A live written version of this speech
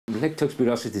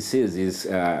Leptospirosis disease is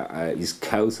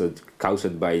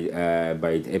caused by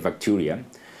a bacteria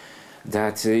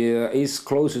that is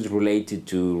closely related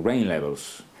to rain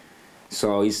levels.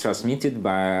 So it's transmitted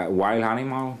by wild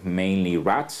animal, mainly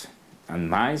rats and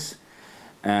mice,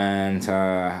 and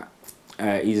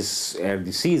is a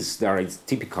disease that is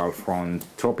typical from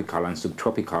tropical and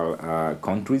subtropical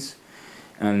countries.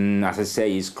 And as I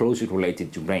say, it's closely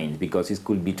related to rain because it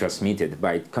could be transmitted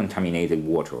by contaminated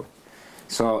water.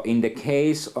 So in the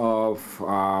case of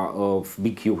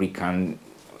big hurricane,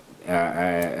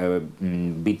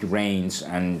 big rains,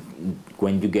 and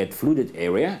when you get flooded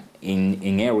area,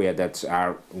 in area that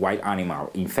are wild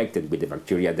animal infected with the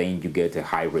bacteria, then you get a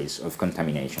high risk of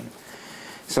contamination.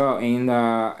 So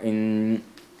in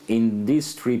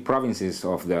these three provinces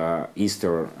of the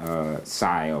eastern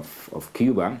side of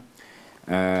Cuba,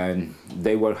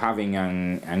 they were having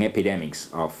an epidemics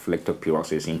of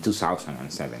leptospirosis in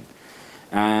 2007.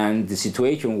 And the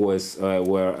situation was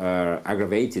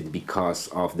aggravated because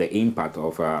of the impact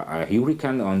of a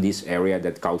hurricane on this area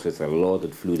that causes a lot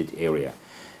of flooded area.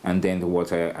 And then there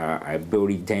was a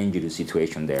very dangerous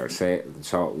situation there.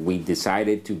 So we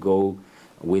decided to go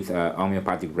with a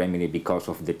homeopathic remedy because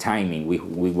of the timing.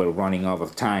 We were running out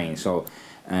of time. So,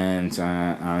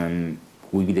 and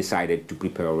we decided to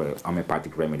prepare a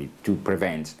homeopathic remedy to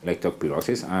prevent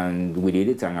leptospirosis, and we did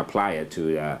it and applied it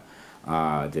to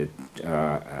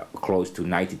close to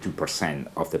 92%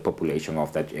 of the population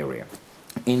of that area.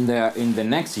 In the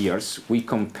next years, we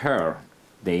compare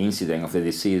the incidence of the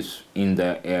disease in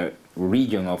the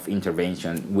region of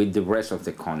intervention with the rest of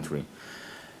the country.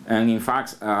 And in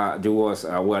fact, there was,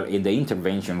 well, in the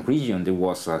intervention region, there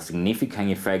was a significant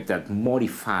effect that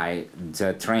modified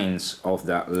the trends of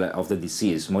the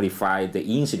disease, modified the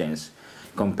incidence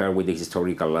compared with the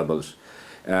historical levels.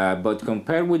 But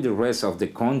compared with the rest of the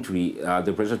country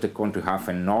have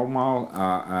a normal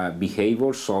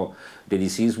behavior, so the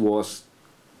disease was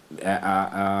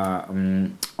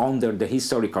under the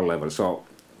historical level, so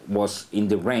was in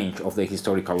the range of the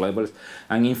historical levels,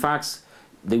 and in fact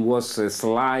there was a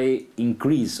slight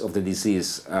increase of the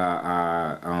disease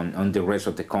on the rest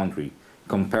of the country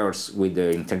compared with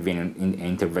the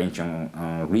intervention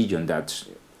region that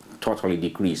totally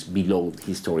decreased below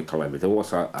historical level. There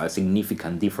was a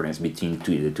significant difference between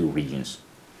the two regions.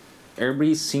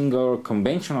 Every single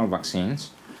conventional vaccines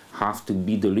have to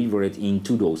be delivered in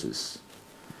 2 doses.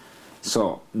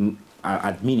 So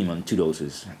at minimum 2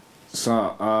 doses.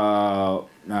 So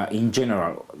in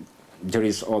general, there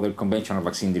is other conventional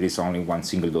vaccine, there is only 1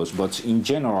 single dose, but in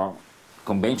general,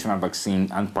 conventional vaccine,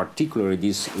 and particularly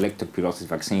these leptospirosis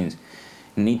vaccines,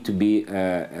 need to be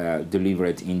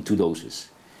delivered in 2 doses,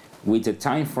 with a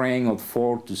time frame of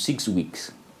 4 to 6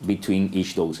 weeks between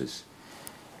each doses.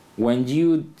 When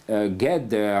you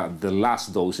get the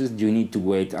last doses, you need to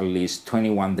wait at least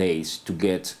 21 days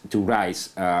to rise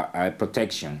a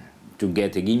protection, to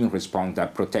get an immune response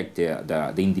that protect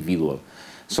the individual.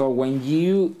 So when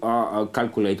you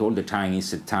calculate all the time,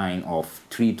 it's a time of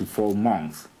 3 to 4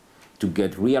 months to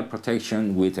get real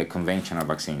protection with a conventional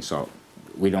vaccine. So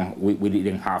we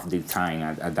didn't have the time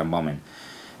at that moment.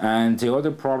 And the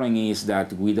other problem is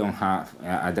that we don't have,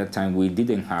 at that time, we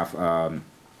didn't have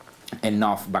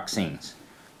enough vaccines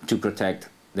to protect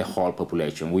the whole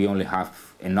population. We only have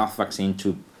enough vaccine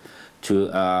to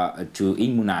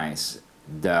immunize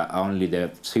only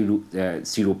the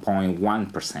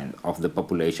 0.1% of the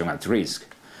population at risk.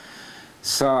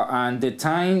 So, and the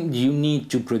time you need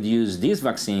to produce these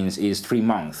vaccines is 3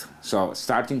 months. So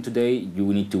starting today,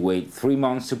 you need to wait 3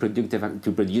 months to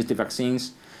produce the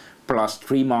vaccines, plus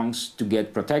 3 months to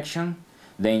get protection,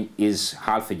 then is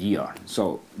half a year.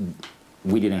 So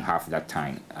we didn't have that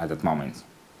time at that moment.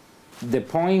 The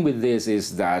point with this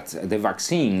is that the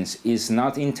vaccines is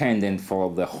not intended for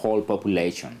the whole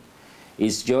population.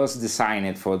 It's just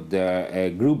designed for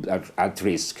the group at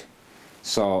risk.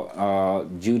 So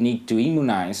you need to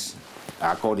immunize,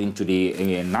 according to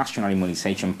the national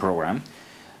immunization program,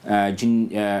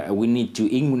 we need to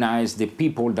immunize the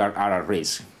people that are at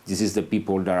risk. This is the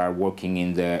people that are working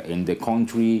in the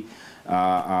country,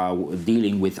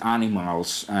 dealing with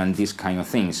animals and these kind of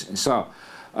things. So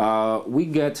we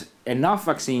get enough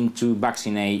vaccine to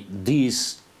vaccinate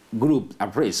this group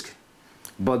at risk.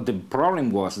 But the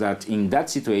problem was that in that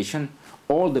situation,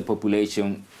 all the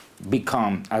population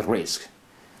become at risk.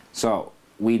 So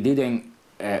we didn't,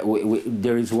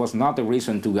 there was not a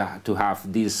reason to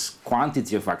have this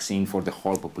quantity of vaccine for the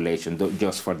whole population,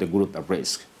 just for the group at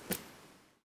risk.